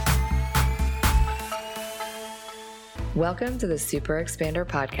Welcome to the Super Expander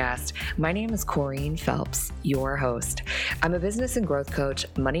podcast. My name is Corrine Phelps, your host. I'm a business and growth coach,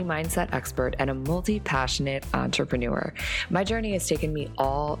 money mindset expert, and a multi-passionate entrepreneur. My journey has taken me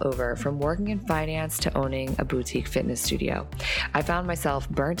all over, from working in finance to owning a boutique fitness studio. I found myself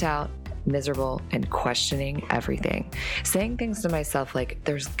burnt out, miserable, and questioning everything. Saying things to myself like,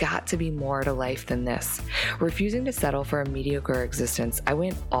 there's got to be more to life than this. Refusing to settle for a mediocre existence, I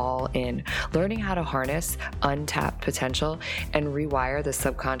went all in, learning how to harness untapped potential and rewire the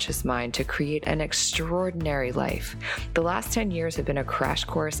subconscious mind to create an extraordinary life. The last 10 years have been a crash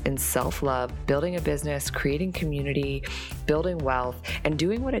course in self-love, building a business, creating community, building wealth, and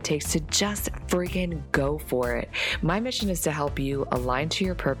doing what it takes to just freaking go for it. My mission is to help you align to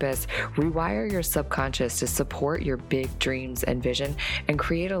your purpose, rewire your subconscious to support your big dreams and vision, and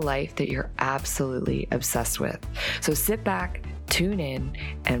create a life that you're absolutely obsessed with. So sit back, tune in,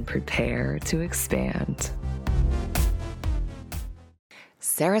 and prepare to expand.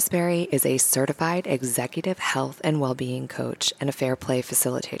 Sarah Sperry is a certified executive health and well-being coach and a fair play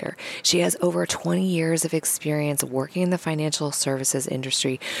facilitator. She has over 20 years of experience working in the financial services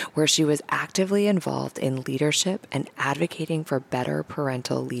industry, where she was actively involved in leadership and advocating for better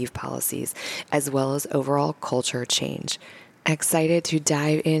parental leave policies, as well as overall culture change. Excited to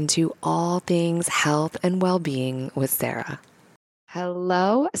dive into all things health and well-being with Sarah.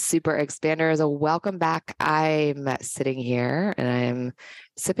 Hello, Super Expanders. Welcome back. I'm sitting here and I'm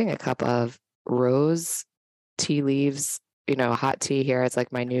sipping a cup of rose tea leaves, hot tea here. It's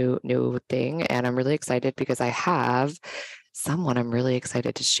like my new thing. And I'm really excited because I have someone I'm really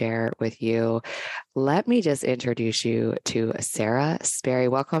excited to share with you. Let me just introduce you to Sarah Sperry.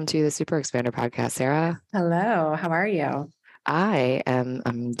 Welcome to the Super Expander podcast, Sarah. Hello, how are you?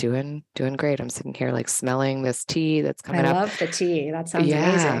 I'm doing great. I'm sitting here like smelling this tea that's coming up. I love the tea. That sounds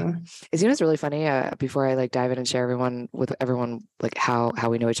amazing. It's really funny. Before I dive in and share with everyone like how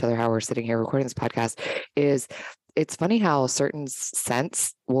we know each other, how we're sitting here recording this podcast, is it's funny how certain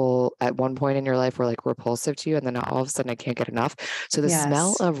scents will at one point in your life were like repulsive to you, and then all of a sudden I can't get enough. So the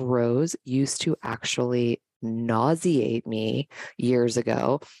smell of rose used to actually nauseate me years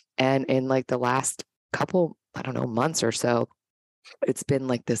ago, and in like the last couple, I don't know, months or so, it's been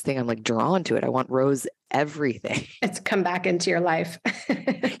like this thing. I'm like drawn to it. I want rose everything. It's come back into your life.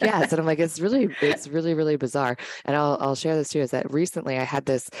 Yes. And I'm like, it's really, really bizarre. And I'll share this too, is that recently I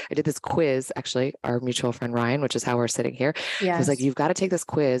did this quiz, actually, our mutual friend, Ryan, which is how we're sitting here. Yes. I was like, you've got to take this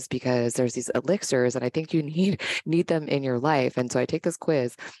quiz because there's these elixirs and I think you need them in your life. And so I take this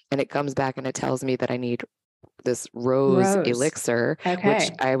quiz and it comes back and it tells me that I need this rose elixir,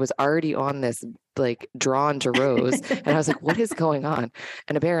 which I was already on this, like drawn to rose. And I was like, what is going on?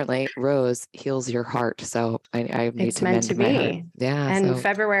 And apparently rose heals your heart. So I need to mend my heart. Yeah. And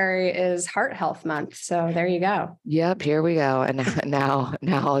February is Heart Health Month. So there you go. Yep. Here we go. And now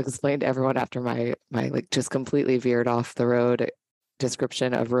I'll explain to everyone after my like just completely veered off the road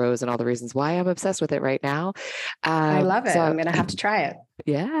description of rose and all the reasons why I'm obsessed with it right now. I love it. So I'm going to have to try it.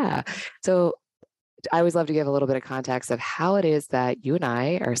 Yeah. So I always love to give a little bit of context of how it is that you and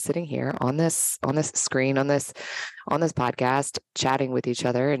I are sitting here on this screen, on this podcast, chatting with each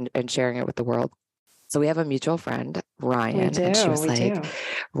other and sharing it with the world. So we have a mutual friend, Ryan, and she was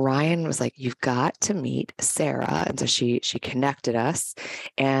Ryan was like, you've got to meet Sarah. And so she connected us,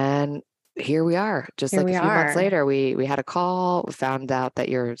 and here we are. Just like a few months later, we had a call, we found out that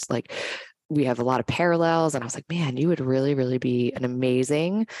you're like, we have a lot of parallels. And I was like, man, you would really, really be an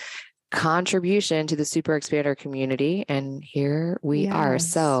amazing contribution to the Super Expander community. And here we are.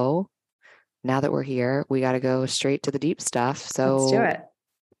 So now that we're here, we got to go straight to the deep stuff. So let's do it.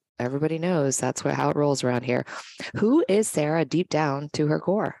 Everybody knows that's how it rolls around here. Who is Sarah deep down to her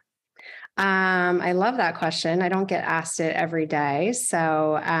core? I love that question. I don't get asked it every day.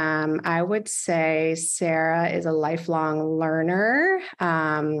 So I would say Sarah is a lifelong learner.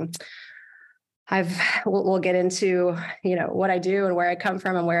 We'll get into, what I do and where I come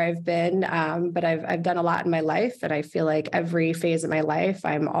from and where I've been. But I've done a lot in my life, and I feel like every phase of my life,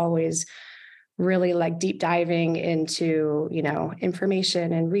 I'm always really like deep diving into,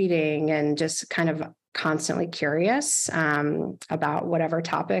 information and reading and just kind of constantly curious, about whatever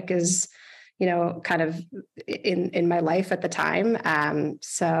topic is, kind of in my life at the time.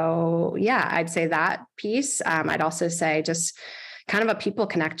 So yeah, I'd say that piece. I'd also say just kind of a people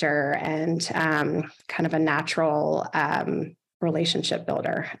connector and kind of a natural relationship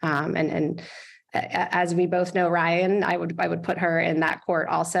builder. And as we both know, Ryan, I would put her in that court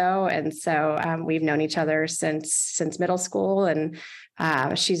also. And so we've known each other since middle school, and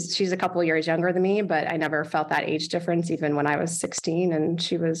she's a couple of years younger than me, but I never felt that age difference, even when I was 16 and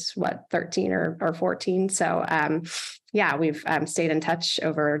she was 13 or 14. So yeah, we've stayed in touch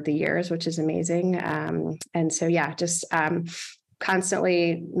over the years, which is amazing. And so, yeah, just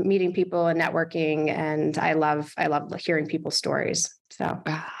constantly meeting people and networking. And I love hearing people's stories. So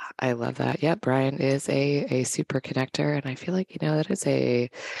I love that. Yeah, Brian is a super connector. And I feel like, it's a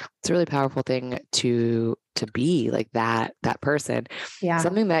really powerful thing to be like that person. yeah.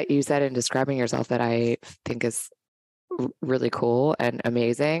 Something that you said in describing yourself that I think is really cool and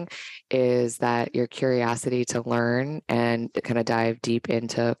amazing is that your curiosity to learn and kind of dive deep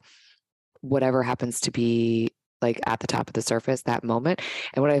into whatever happens to be like at the top of the surface that moment.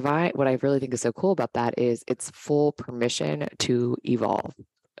 And what I really think is so cool about that is it's full permission to evolve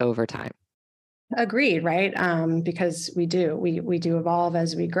over time. Agreed, right? Because we do evolve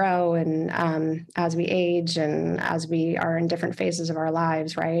as we grow and as we age and as we are in different phases of our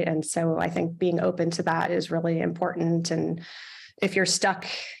lives, right? And so I think being open to that is really important. And if you're stuck,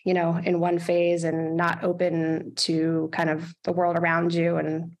 in one phase and not open to kind of the world around you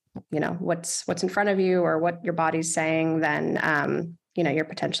and what's in front of you or what your body's saying, then you're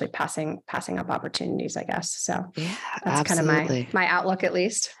potentially passing up opportunities, I guess. So yeah, that's absolutely. kind of my outlook, at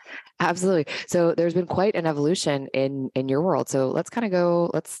least. Absolutely. So there's been quite an evolution in your world. So let's kind of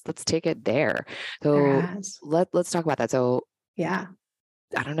go, let's take it there. So let's talk about that. So yeah,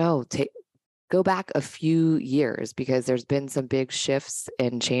 I don't know, go back a few years, because there's been some big shifts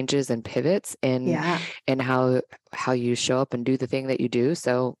and changes and pivots in how you show up and do the thing that you do.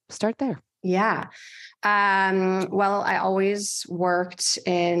 So start there. Yeah. Well, I always worked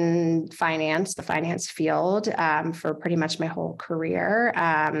in the finance field, for pretty much my whole career.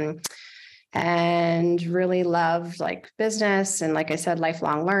 And really loved like business. And like I said,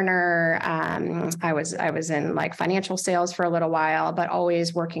 lifelong learner. I was in like financial sales for a little while, but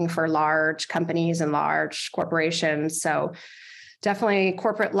always working for large companies and large corporations. So definitely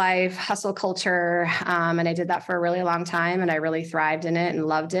corporate life, hustle culture. And I did that for a really long time, and I really thrived in it and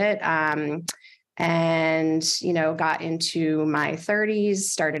loved it. And, got into my 30s,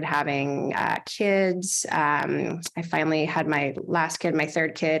 started having kids. I finally had my last kid, my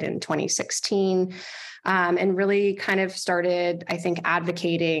third kid, in 2016, and really kind of started, I think,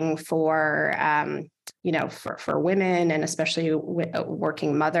 advocating for, for women and especially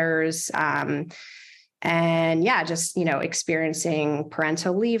working mothers. And yeah, just, experiencing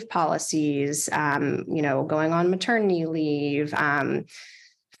parental leave policies, going on maternity leave,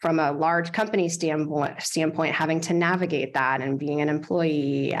 from a large company standpoint, having to navigate that and being an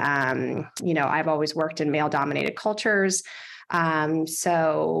employee. I've always worked in male dominated cultures.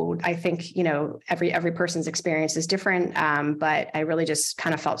 So I think, every person's experience is different. But I really just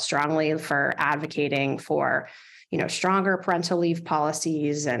kind of felt strongly for advocating for, stronger parental leave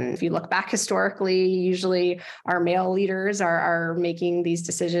policies. And if you look back historically, usually our male leaders are making these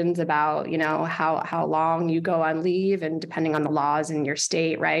decisions about, how long you go on leave and depending on the laws in your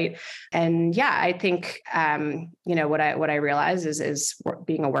state. Right. And yeah, I think, what I realized is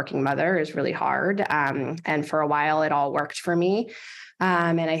being a working mother is really hard. And for a while it all worked for me.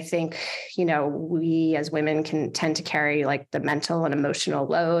 And I think, we as women can tend to carry like the mental and emotional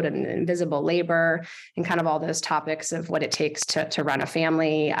load and invisible labor and kind of all those topics of what it takes to run a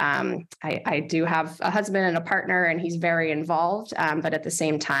family. I do have a husband and a partner, and he's very involved. But at the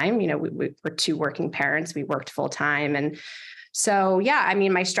same time, we're two working parents. We worked full time. And so, yeah, I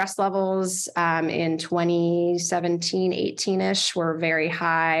mean, my stress levels in 2017, 18-ish were very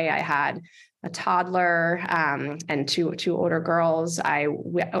high. I had a toddler and two older girls.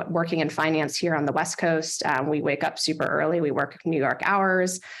 Working in finance here on the West Coast. We wake up super early. We work New York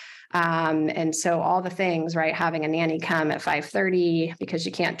hours. And so all the things, right? Having a nanny come at 5:30 because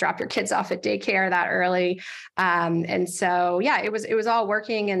you can't drop your kids off at daycare that early. And so, yeah, it was all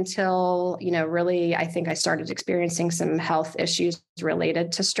working until, really, I think I started experiencing some health issues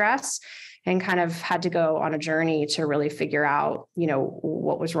related to stress, and kind of had to go on a journey to really figure out,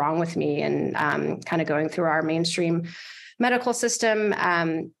 what was wrong with me, and kind of going through our mainstream medical system.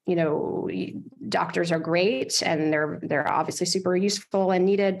 Doctors are great, and they're obviously super useful and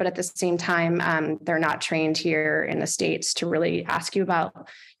needed, but at the same time, they're not trained here in the States to really ask you about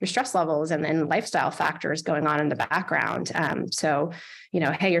your stress levels and lifestyle factors going on in the background. So,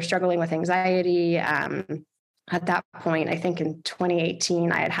 hey, you're struggling with anxiety. At that point, I think in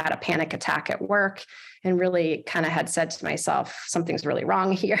 2018, I had a panic attack at work and really kind of had said to myself, something's really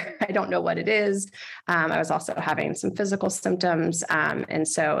wrong here. I don't know what it is. I was also having some physical symptoms. And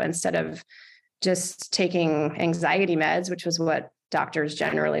so instead of just taking anxiety meds, which was what doctors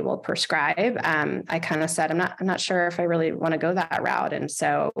generally will prescribe, I kind of said, I'm not sure if I really want to go that route. And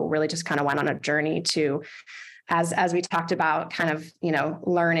so really just kind of went on a journey to, as we talked about, kind of,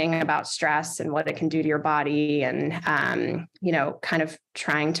 learning about stress and what it can do to your body, and, kind of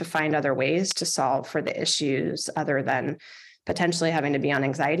trying to find other ways to solve for the issues other than potentially having to be on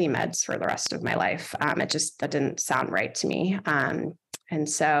anxiety meds for the rest of my life. That didn't sound right to me. And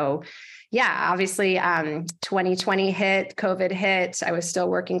so, yeah, obviously, 2020 hit, COVID hit. I was still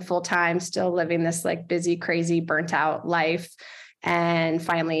working full time, still living this like busy, crazy, burnt out life. And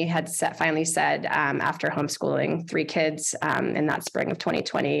finally said, after homeschooling 3 kids in that spring of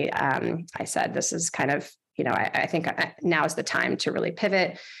 2020, I said, this is kind of, I think now is the time to really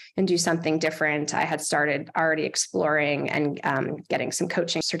pivot and do something different. I had started already exploring and getting some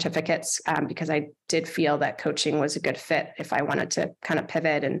coaching certificates because I did feel that coaching was a good fit if I wanted to kind of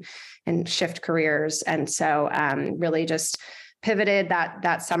pivot and shift careers. And so really just pivoted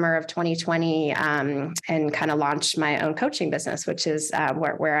that summer of 2020 and kind of launched my own coaching business, which is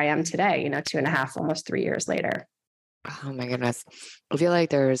where I am today, 2.5, almost 3 years later. Oh my goodness. I feel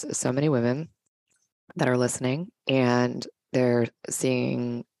like there's so many women that are listening and they're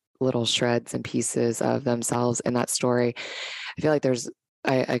seeing little shreds and pieces of themselves in that story. I feel like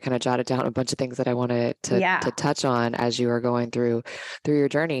I kind of jotted down a bunch of things that I wanted to touch on as you are going through your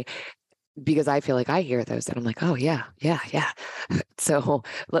journey, because I feel like I hear those and I'm like, oh yeah. So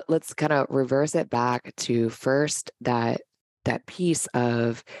let's kind of reverse it back to first that piece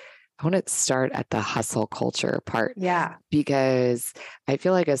of, I want to start at the hustle culture part. Yeah. Because I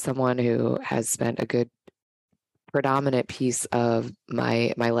feel like as someone who has spent a good predominant piece of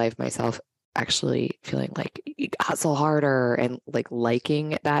my life myself actually feeling like hustle harder and like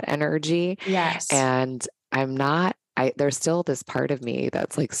liking that energy. Yes. And there's still this part of me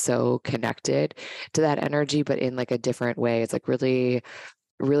that's like so connected to that energy, but in like a different way. It's like really,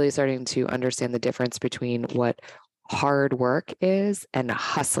 really starting to understand the difference between what hard work is and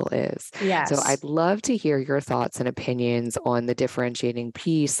hustle is. Yes. So I'd love to hear your thoughts and opinions on the differentiating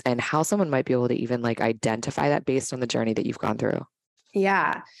piece and how someone might be able to even like identify that based on the journey that you've gone through.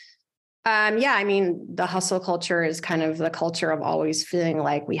 Yeah. I mean, the hustle culture is kind of the culture of always feeling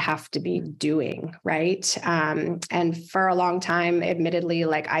like we have to be doing, right? And for a long time, admittedly,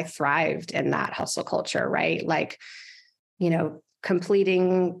 like I thrived in that hustle culture, right? Like,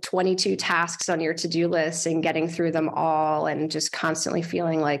 completing 22 tasks on your to-do list and getting through them all and just constantly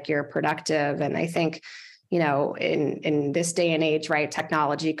feeling like you're productive. And I think, in this day and age, right,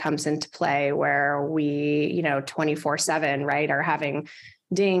 technology comes into play where we, 24/7, right, are having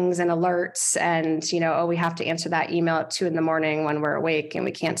dings and alerts and, we have to answer that email at 2 a.m. when we're awake and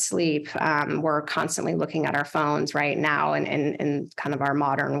we can't sleep. We're constantly looking at our phones right now and in kind of our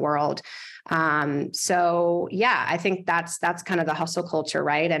modern world. So yeah, I think that's kind of the hustle culture,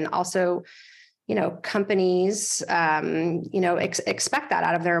 right? And also, companies, expect that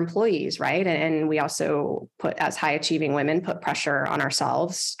out of their employees, right? And we also as high achieving women, put pressure on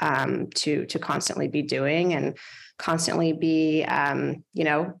ourselves to constantly be doing and constantly be,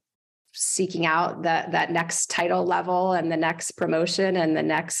 seeking out that next title level and the next promotion and the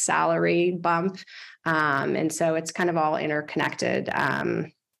next salary bump. And so it's kind of all interconnected.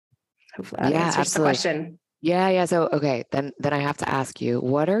 Hopefully that answers absolutely. the question. Yeah. So, okay. Then I have to ask you,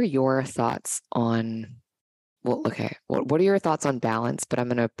 what are your thoughts on, what are your thoughts on balance? But I'm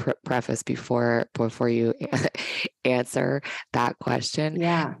going to preface before you answer that question.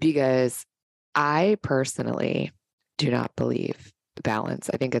 Yeah. Because I personally do not believe balance.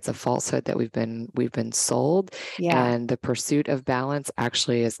 I think it's a falsehood that we've been sold. Yeah. And the pursuit of balance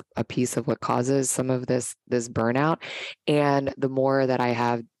actually is a piece of what causes some of this burnout. And the more that I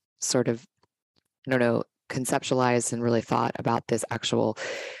have sort of, conceptualized and really thought about this actual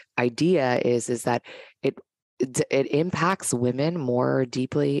idea is that it impacts women more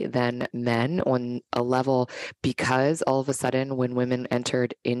deeply than men on a level, because all of a sudden when women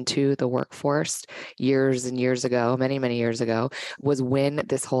entered into the workforce years and years ago, many, many years ago, was when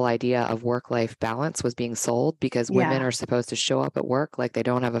this whole idea of work-life balance was being sold, because women are supposed to show up at work like they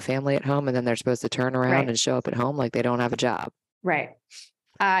don't have a family at home, and then they're supposed to turn around and show up at home like they don't have a job. Right.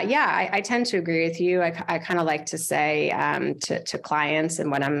 I tend to agree with you. I kind of like to say to clients and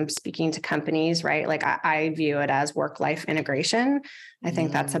when I'm speaking to companies, right? Like I view it as work-life integration. I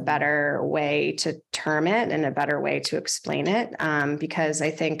think that's a better way to term it and a better way to explain it. Because I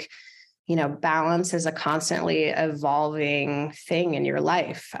think, balance is a constantly evolving thing in your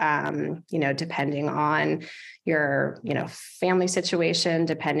life, depending on your, family situation,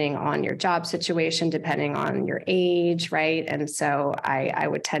 depending on your job situation, depending on your age, right? And so I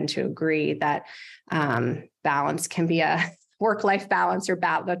would tend to agree that balance can be a work-life balance, or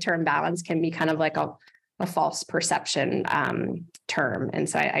the term balance can be kind of like a false perception term. And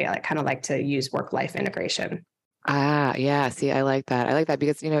so I kind of like to use work-life integration. Yeah. See, I like that. I like that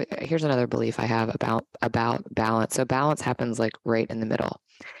because, here's another belief I have about balance. So balance happens like right in the middle.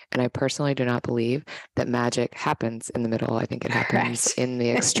 And I personally do not believe that magic happens in the middle. I think it happens Correct. in the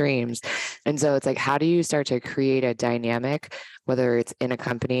extremes. And so it's like, how do you start to create a dynamic, whether it's in a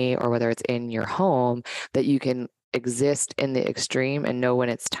company or whether it's in your home, that you can exist in the extreme and know when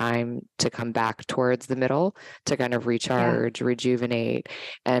it's time to come back towards the middle to kind of recharge, rejuvenate,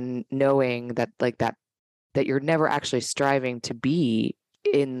 and knowing that that you're never actually striving to be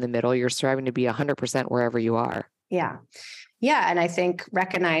in the middle. You're striving to be 100% wherever you are. Yeah. Yeah. And I think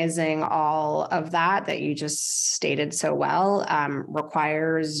recognizing all of that you just stated so well,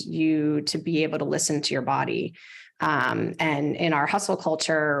 requires you to be able to listen to your body. And in our hustle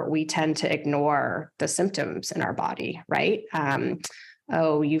culture, we tend to ignore the symptoms in our body, right?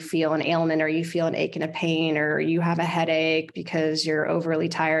 Oh, you feel an ailment, or you feel an ache and a pain, or you have a headache because you're overly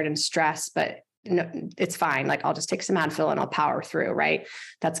tired and stressed, but no, it's fine. Like, I'll just take some Advil and I'll power through. Right.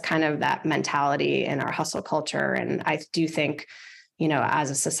 That's kind of that mentality in our hustle culture. And I do think, as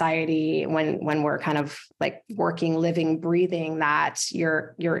a society, when we're kind of like working, living, breathing, that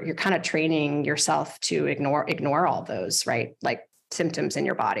you're kind of training yourself to ignore all those, right? Like symptoms in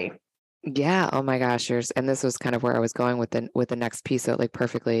your body. Yeah. Oh my gosh. And this was kind of where I was going with the next piece. So like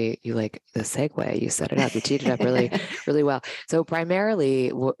perfectly, you like the segue, you set it up, you teed it up really, really well. So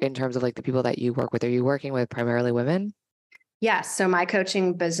primarily in terms of like the people that you work with, are you working with primarily women? Yes. So my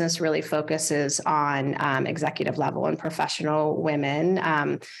coaching business really focuses on executive level and professional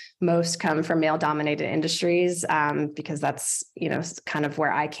women. Most come from male dominated industries because that's, kind of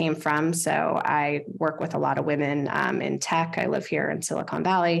where I came from. So I work with a lot of women in tech. I live here in Silicon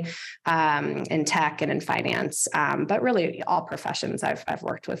Valley, in tech and in finance, but really all professions. I've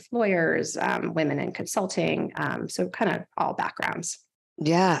worked with lawyers, women in consulting. So kind of all backgrounds.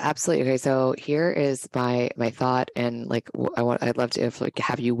 Yeah, absolutely. Okay, so here is my thought, and like I'd love to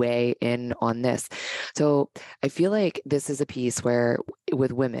have you weigh in on this. So I feel like this is a piece where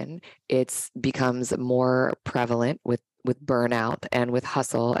with women, it's becomes more prevalent with burnout and with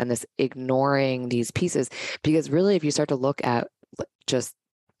hustle and this ignoring these pieces, because really, if you start to look at just,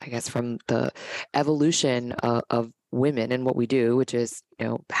 I guess, from the evolution of women and what we do, which is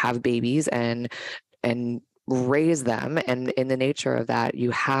have babies and raise them. And in the nature of that,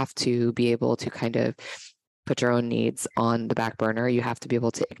 you have to be able to kind of put your own needs on the back burner. You have to be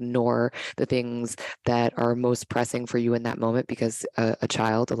able to ignore the things that are most pressing for you in that moment, because a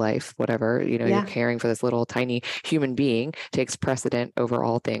child, a life, whatever, you're caring for this little tiny human being takes precedent over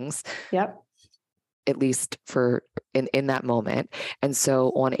all things. Yep. At least for in that moment. And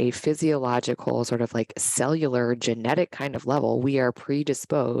so on a physiological sort of like cellular genetic kind of level, we are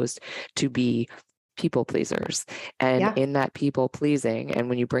predisposed to be people pleasers. And in that people pleasing, and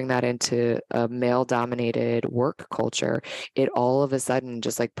when you bring that into a male dominated work culture, it all of a sudden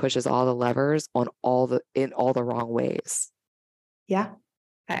just like pushes all the levers in all the wrong ways. Yeah.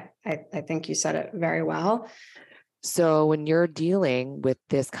 I think you said it very well. So when you're dealing with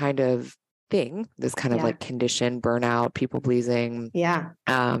this kind of thing, this kind of like condition, burnout, people pleasing,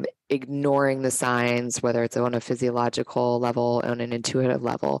 ignoring the signs, whether it's on a physiological level, on an intuitive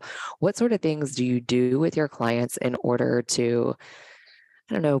level, what sort of things do you do with your clients in order to,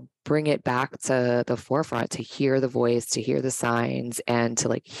 I don't know, bring it back to the forefront, to hear the voice, to hear the signs, and to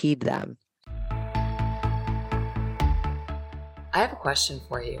like heed them? I have a question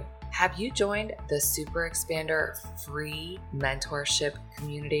for you. Have you joined the Super Expander free mentorship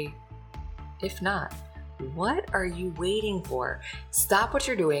community? If not, what are you waiting for? Stop what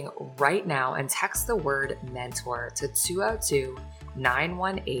you're doing right now and text the word mentor to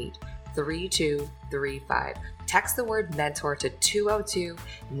 202-918-3235. Text the word mentor to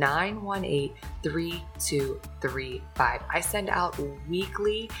 202-918-3235. I send out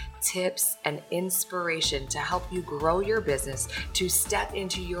weekly tips and inspiration to help you grow your business, to step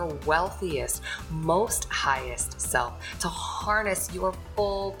into your wealthiest, most highest self, to harness your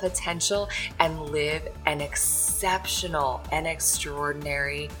full potential and live an exceptional and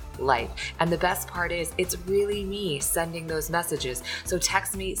extraordinary life. And the best part is, it's really me sending those messages. So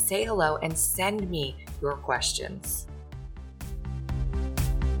text me, say hello, and send me your questions.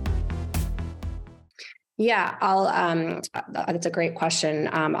 Yeah, that's a great question.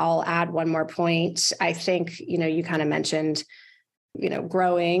 I'll add one more point. I think, you kind of mentioned,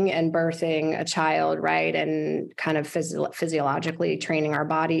 growing and birthing a child, right? And kind of physiologically training our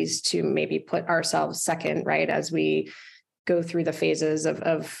bodies to maybe put ourselves second, right? As we go through the phases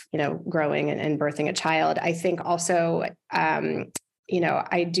of growing and birthing a child. I think also,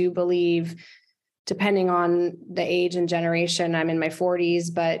 I do believe, depending on the age and generation, I'm in my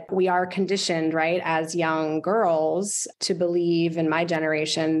 40s, but we are conditioned, right, as young girls to believe in my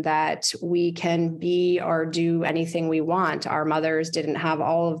generation that we can be or do anything we want. Our mothers didn't have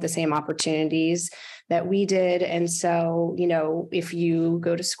all of the same opportunities that we did. And so, if you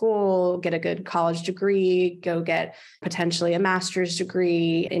go to school, get a good college degree, go get potentially a master's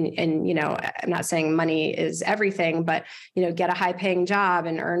degree, and I'm not saying money is everything, but, get a high paying job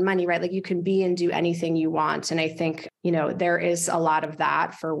and earn money, right? Like you can be and do anything you want. And I think, there is a lot of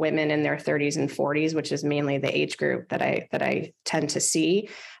that for women in their 30s and 40s, which is mainly the age group that I tend to see,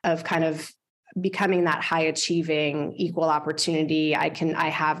 of kind of becoming that high achieving, equal opportunity. I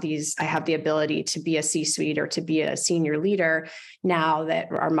have the ability to be a C-suite or to be a senior leader now that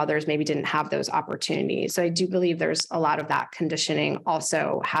our mothers maybe didn't have those opportunities. So I do believe there's a lot of that conditioning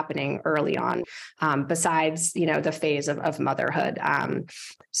also happening early on, besides, the phase of motherhood.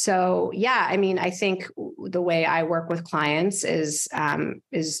 So yeah, I think the way I work with clients is a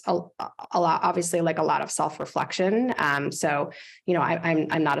lot, obviously, like a lot of self-reflection. So,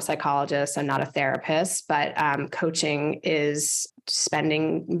 I'm not a psychologist, I'm not a therapist, but coaching is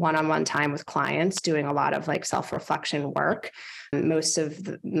spending one-on-one time with clients, doing a lot of like self-reflection work. Most of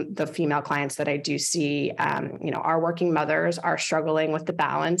the female clients that I do see, are working mothers, are struggling with the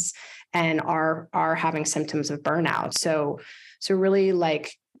balance, and are having symptoms of burnout. So really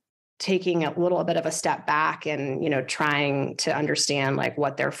like taking a little bit of a step back and, trying to understand like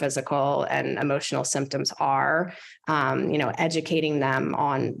what their physical and emotional symptoms are, educating them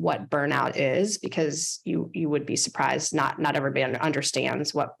on what burnout is, because you would be surprised. Not everybody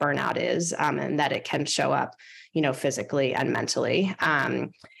understands what burnout is, and that it can show up, physically and mentally.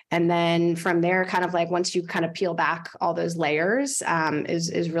 And then from there, kind of like once you kind of peel back all those layers,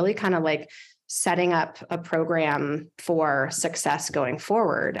 is really kind of like setting up a program for success going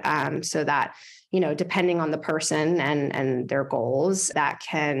forward, so that, depending on the person and their goals, that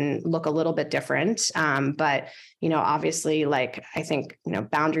can look a little bit different. But, obviously, like, I think,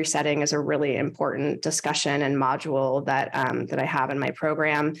 boundary setting is a really important discussion and module that I have in my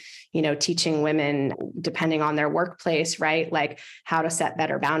program, teaching women, depending on their workplace, right? Like how to set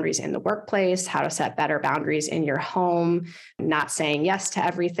better boundaries in the workplace, how to set better boundaries in your home, not saying yes to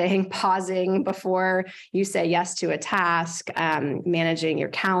everything, pausing before you say yes to a task, managing your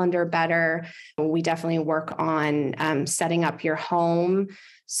calendar better. We definitely work on setting up your home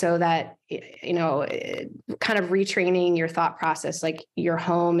so that, kind of retraining your thought process, like your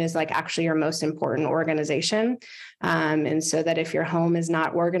home is like actually your most important organization. And so that if your home is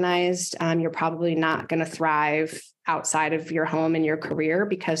not organized, you're probably not going to thrive outside of your home and your career,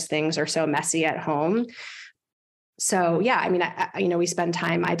 because things are so messy at home. So yeah, we spend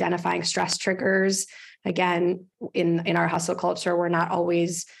time identifying stress triggers. Again, in our hustle culture, we're not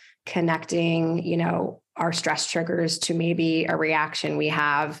always connecting, our stress triggers to maybe a reaction we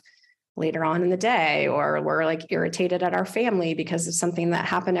have later on in the day, or we're like irritated at our family because of something that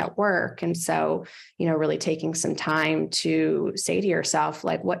happened at work. And so, really taking some time to say to yourself,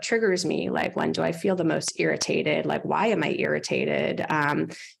 like, what triggers me? Like, when do I feel the most irritated? Like, why am I irritated?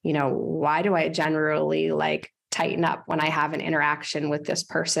 Why do I generally like tighten up when I have an interaction with this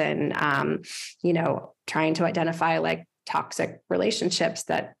person? Trying to identify like toxic relationships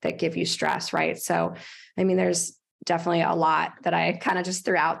that give you stress, right? So, there's definitely a lot that I kind of just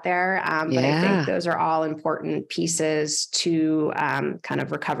threw out there. But I think those are all important pieces to kind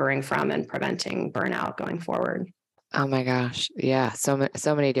of recovering from and preventing burnout going forward. Oh my gosh. Yeah. So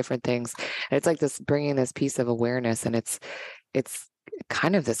many different things. It's like this, bringing this piece of awareness, and it's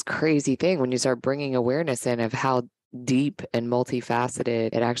kind of this crazy thing when you start bringing awareness in of how deep and multifaceted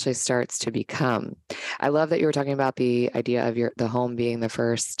it actually starts to become. I love that you were talking about the idea of the home being the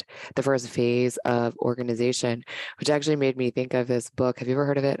first phase of organization, which actually made me think of this book. Have you ever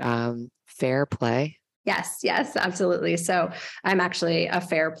heard of it? Fair Play? Yes, absolutely. So I'm actually a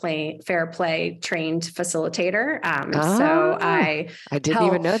fair play trained facilitator. So I didn't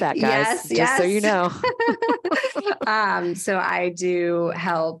even know that, guys. Just so you know. So I do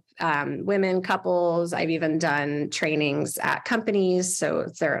help women, couples. I've even done trainings at companies. So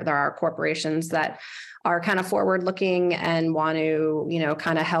there are corporations that are kind of forward looking and want to,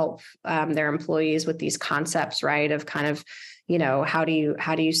 kind of help their employees with these concepts, right? Of kind of, how do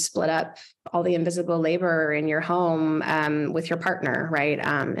you split up all the invisible labor in your home with your partner, right?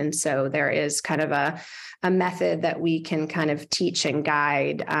 And so there is kind of a method that we can kind of teach and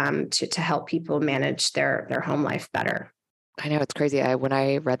guide to help people manage their home life better. I know it's crazy. When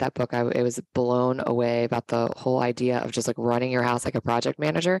I read that book, it was blown away about the whole idea of just like running your house like a project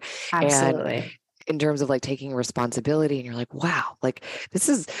manager. Absolutely. And in terms of like taking responsibility, and you're like, wow, like this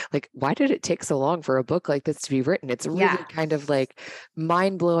is like, why did it take so long for a book like this to be written? It's really kind of like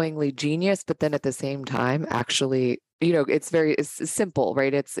mind-blowingly genius, but then at the same time, actually, it's simple,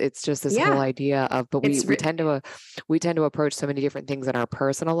 right? It's just this whole idea of, but we tend to approach so many different things in our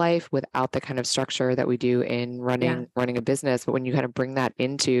personal life without the kind of structure that we do in running a business. But when you kind of bring that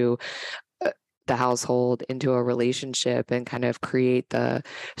into the household, into a relationship, and kind of create the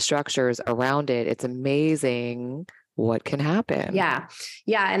structures around it, it's amazing what can happen. Yeah.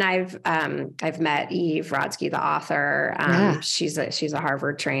 And I've met Eve Rodsky, the author. She's a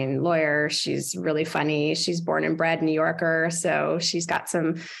Harvard trained lawyer. She's really funny. She's born and bred New Yorker. So she's got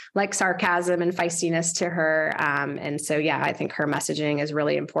some like sarcasm and feistiness to her. And so, I think her messaging is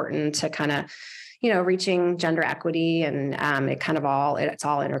really important to kind of, reaching gender equity, and it's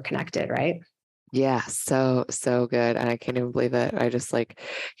all interconnected, right? Yeah. So good. And I can't even believe it. I just like,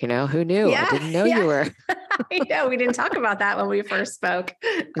 who knew? I didn't know you were. I know. We didn't talk about that when we first spoke.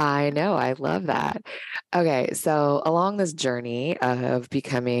 I know. I love that. Okay. So along this journey of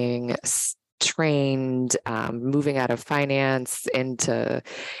becoming trained, moving out of finance into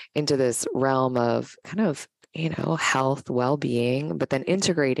this realm of kind of, health, well-being, but then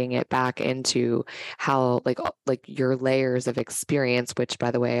integrating it back into how like your layers of experience, which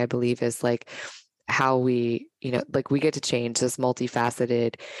by the way, I believe is like how we, like we get to change this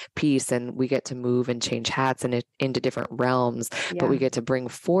multifaceted piece, and we get to move and change hats into different realms, but we get to bring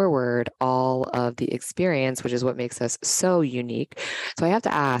forward all of the experience, which is what makes us so unique. So I have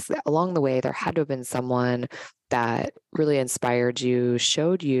to ask, that along the way, there had to have been someone that really inspired you,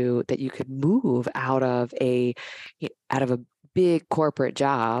 showed you that you could move out of a big corporate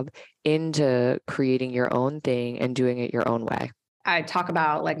job into creating your own thing and doing it your own way. I talk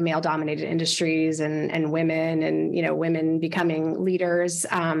about like male dominated industries and women and, women becoming leaders.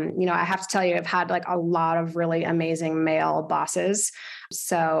 I have to tell you, I've had like a lot of really amazing male bosses.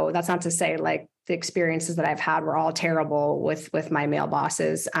 So that's not to say like the experiences that I've had were all terrible with my male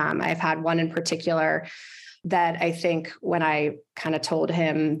bosses. I've had one in particular that I think when I kind of told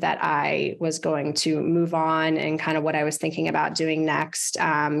him that I was going to move on and kind of what I was thinking about doing next,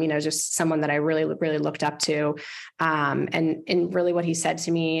 just someone that I really, really looked up to. And really what he said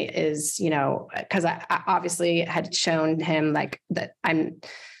to me is, because I obviously had shown him like that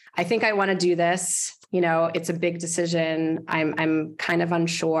I think I want to do this. It's a big decision. I'm kind of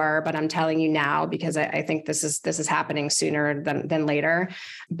unsure, but I'm telling you now because I think this is happening sooner than later.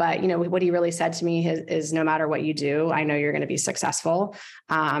 But what he really said to me is no matter what you do, I know you're going to be successful.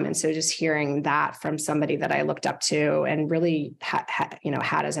 And so just hearing that from somebody that I looked up to and really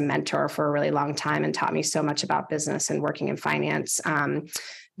had as a mentor for a really long time and taught me so much about business and working in finance.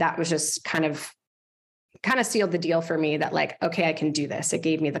 That was just kind of sealed the deal for me that like, okay, I can do this. It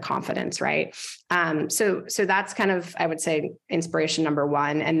gave me the confidence. Right. So that's kind of, I would say, inspiration number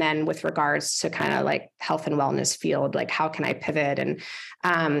one. And then with regards to kind of like health and wellness field, like how can I pivot? And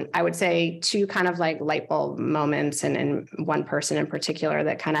I would say two kind of like light bulb moments and one person in particular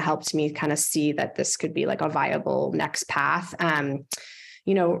that kind of helped me kind of see that this could be like a viable next path.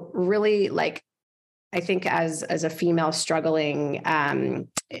 Really like, I think as a female struggling, I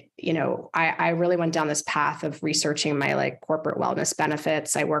really went down this path of researching my like corporate wellness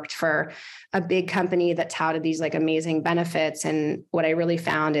benefits. I worked for a big company that touted these like amazing benefits. And what I really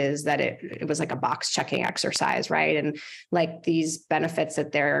found is that it was like a box checking exercise, right? And like these benefits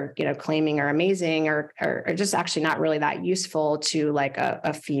that they're, claiming are amazing are just actually not really that useful to like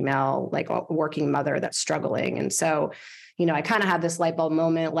a female, like a working mother that's struggling. And so I kind of had this light bulb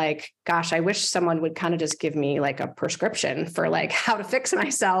moment, like, gosh, I wish someone would kind of just give me like a prescription for like how to fix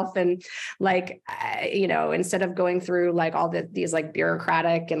myself. And like, instead of going through like all these like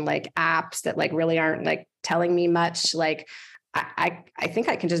bureaucratic and like apps that like really aren't like telling me much, like, I think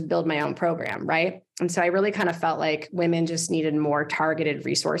I can just build my own program. Right. And so I really kind of felt like women just needed more targeted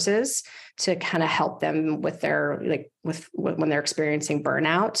resources to kind of help them with their, like with when they're experiencing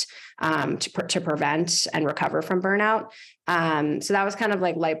burnout, to prevent and recover from burnout. So that was kind of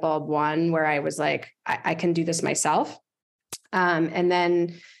like light bulb one, where I was like, I can do this myself. And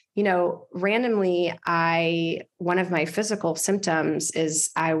then, randomly, one of my physical symptoms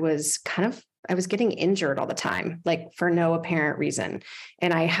is I was getting injured all the time, like for no apparent reason.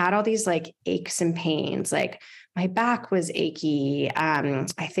 And I had all these like aches and pains, like my back was achy. I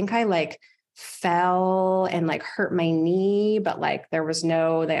think I like fell and like hurt my knee, but like there was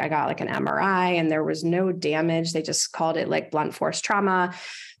I got like an MRI and there was no damage. They just called it like blunt force trauma.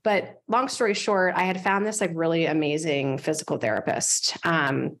 But long story short, I had found this like really amazing physical therapist.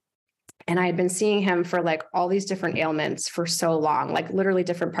 And I had been seeing him for like all these different ailments for so long, like literally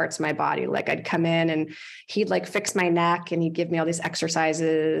different parts of my body. Like I'd come in and he'd like fix my neck and he'd give me all these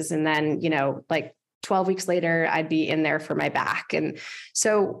exercises. And then, like 12 weeks later, I'd be in there for my back. And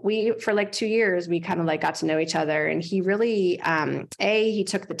so for like 2 years, we kind of like got to know each other. And he really, he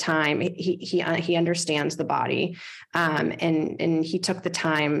took the time, he understands the body. And he took the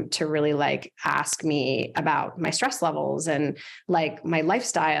time to really like ask me about my stress levels and like my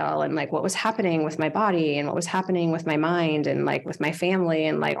lifestyle and like what was happening with my body and what was happening with my mind and like with my family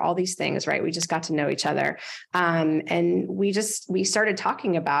and like all these things, right? We just got to know each other. And we started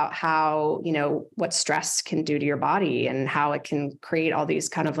talking about how, what stress can do to your body and how it can create all these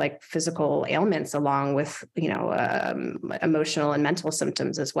kind of like physical ailments along with, emotional and mental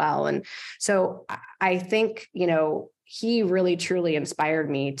symptoms as well. And so I think, he really truly inspired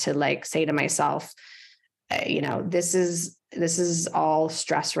me to like say to myself, this is all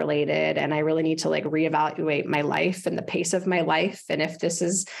stress related. And I really need to like reevaluate my life and the pace of my life. And if this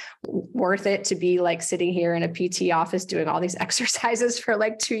is worth it to be like sitting here in a PT office doing all these exercises for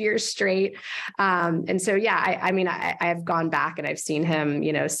like 2 years straight. And so, yeah, I've gone back and I've seen him,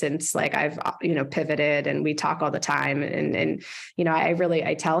 since like I've, pivoted and we talk all the time. And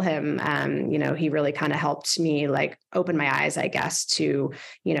I tell him, he really kind of helped me like open my eyes, I guess, to,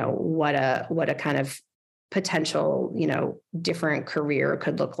 what a kind of potential, different career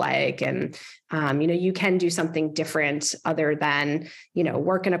could look like. And, you can do something different other than,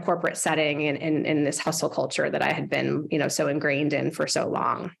 work in a corporate setting in this hustle culture that I had been, so ingrained in for so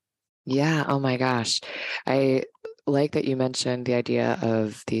long. Yeah. Oh my gosh. I like that you mentioned the idea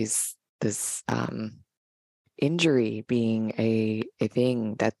of this injury being a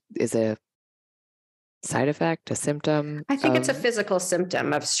thing that is a side effect, a symptom. I think it's a physical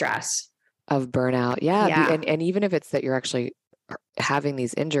symptom of stress. Of burnout. Yeah. Yeah. And even if it's that you're actually having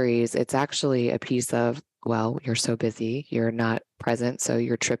these injuries, it's actually a piece of, well, you're so busy, you're not present, so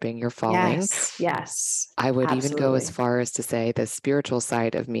you're tripping, you're falling. Yes. I would absolutely. even go as far as to say the spiritual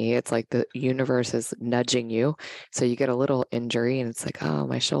side of me, it's like the universe is nudging you. So you get a little injury and it's like, oh,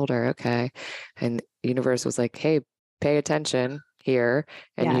 my shoulder. Okay. And the universe was like, hey, pay attention here,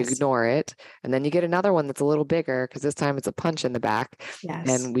 and you ignore it. And then you get another one that's a little bigger because this time it's a punch in the back.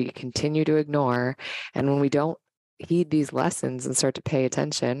 And we continue to ignore. And when we don't heed these lessons and start to pay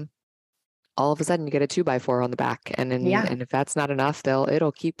attention, all of a sudden you get a 2x4 on the back. And and if that's not enough,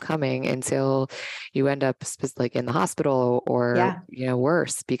 it'll keep coming until you end up like in the hospital or,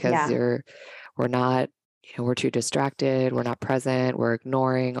 worse because we're not, we're too distracted. We're not present. We're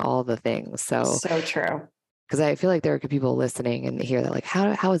ignoring all the things. So true. Because I feel like there are people listening and hear that, like,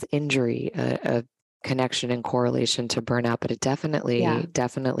 how is injury a connection and correlation to burnout? But it definitely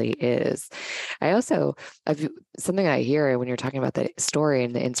is. Something I hear when you're talking about the story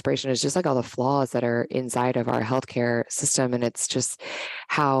and the inspiration is just like all the flaws that are inside of our healthcare system. And it's just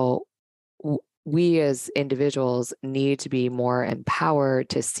how we as individuals need to be more empowered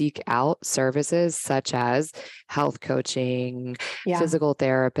to seek out services such as health coaching, physical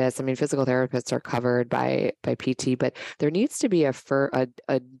therapists. I mean, physical therapists are covered by PT, but there needs to be a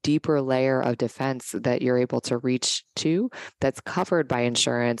deeper layer of defense that you're able to reach to that's covered by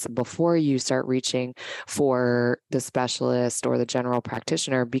insurance before you start reaching for the specialist or the general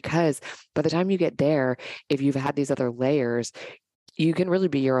practitioner, because by the time you get there, if you've had these other layers, you can really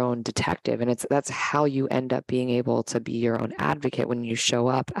be your own detective. And that's how you end up being able to be your own advocate when you show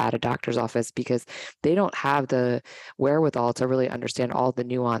up at a doctor's office, because they don't have the wherewithal to really understand all the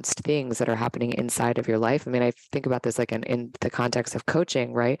nuanced things that are happening inside of your life. I mean, I think about this like in the context of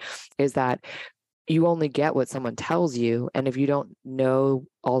coaching, right? Is that you only get what someone tells you. And if you don't know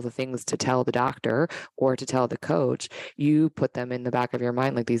all the things to tell the doctor or to tell the coach, you put them in the back of your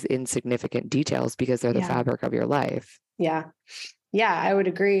mind, like these insignificant details, because they're the fabric of your life. Yeah, I would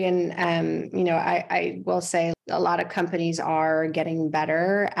agree. And, I will say a lot of companies are getting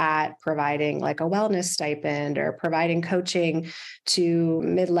better at providing like a wellness stipend or providing coaching to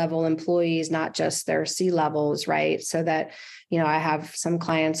mid-level employees, not just their C-levels, right? So that, I have some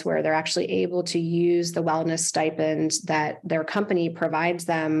clients where they're actually able to use the wellness stipend that their company provides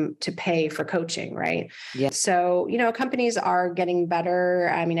them to pay for coaching, right? Yeah. So, companies are getting better.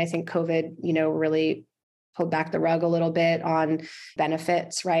 I mean, I think COVID, really pulled back the rug a little bit on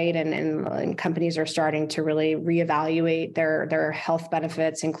benefits, right? And companies are starting to really reevaluate their health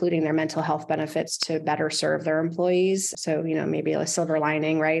benefits, including their mental health benefits, to better serve their employees. So, maybe a silver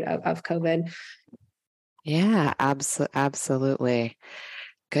lining, right, of COVID. Yeah, absolutely.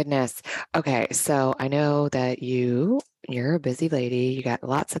 Goodness. Okay, so I know that you're a busy lady. You got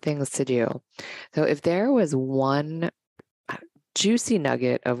lots of things to do. So if there was one juicy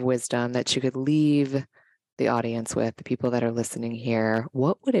nugget of wisdom that you could leave the audience with, the people that are listening here,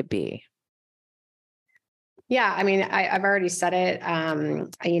 what would it be? Yeah, I mean, I've already said it.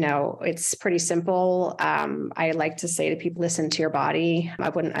 It's pretty simple. I like to say to people, listen to your body. I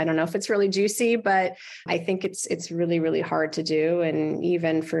don't know if it's really juicy, but I think it's really, really hard to do. And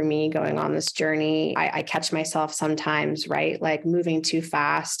even for me going on this journey, I catch myself sometimes, right? Like moving too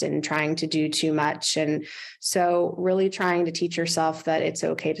fast and trying to do too much. And so really trying to teach yourself that it's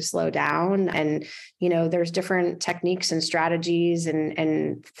okay to slow down. And, there's different techniques and strategies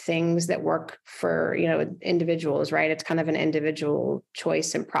and things that work for, individuals, right? It's kind of an individual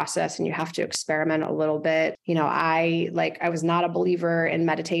choice and process, and you have to experiment a little bit. I was not a believer in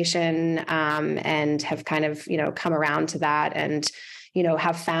meditation, and have kind of, come around to that, and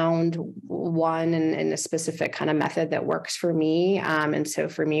have found one and a specific kind of method that works for me. And so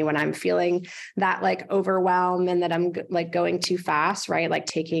for me, when I'm feeling that like overwhelm and that I'm like going too fast, right? Like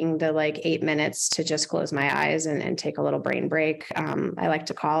taking the 8 minutes to just close my eyes and take a little brain break. I like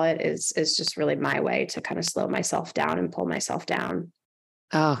to call it is just really my way to kind of slow myself down and pull myself down.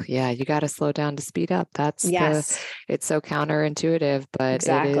 Oh, yeah, you got to slow down to speed up. Yes, It's so counterintuitive, but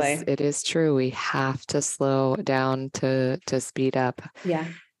exactly. it is true. We have to slow down to speed up. Yeah.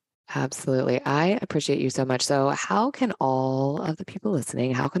 Absolutely. I appreciate you so much. So how can all of the people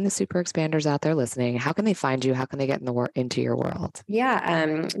listening, how can the super expanders out there listening, how can they find you? How can they get into your world?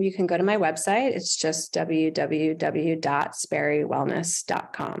 Yeah. You can go to my website. It's just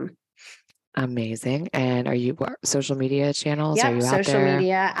www.sperrywellness.com. Amazing. And are you social media channels? Are Yep. you out Social there?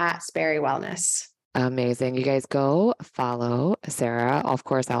 media at Sperry Wellness. Amazing. You guys go follow Sarah. Of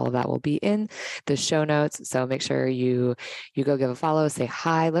course, all of that will be in the show notes. So make sure you go give a follow, say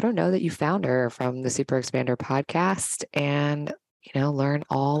hi, let her know that you found her from the Super Expander podcast, and learn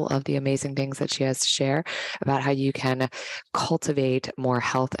all of the amazing things that she has to share about how you can cultivate more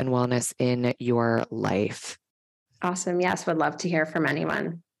health and wellness in your life. Awesome. Yes. Would love to hear from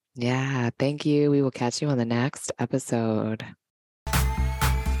anyone. Yeah. Thank you. We will catch you on the next episode.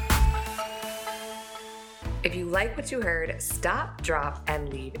 If you like what you heard, stop, drop,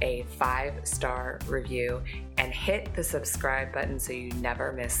 and leave a 5-star review and hit the subscribe button so you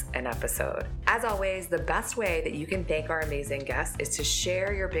never miss an episode. As always, the best way that you can thank our amazing guests is to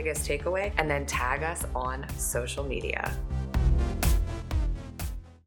share your biggest takeaway and then tag us on social media.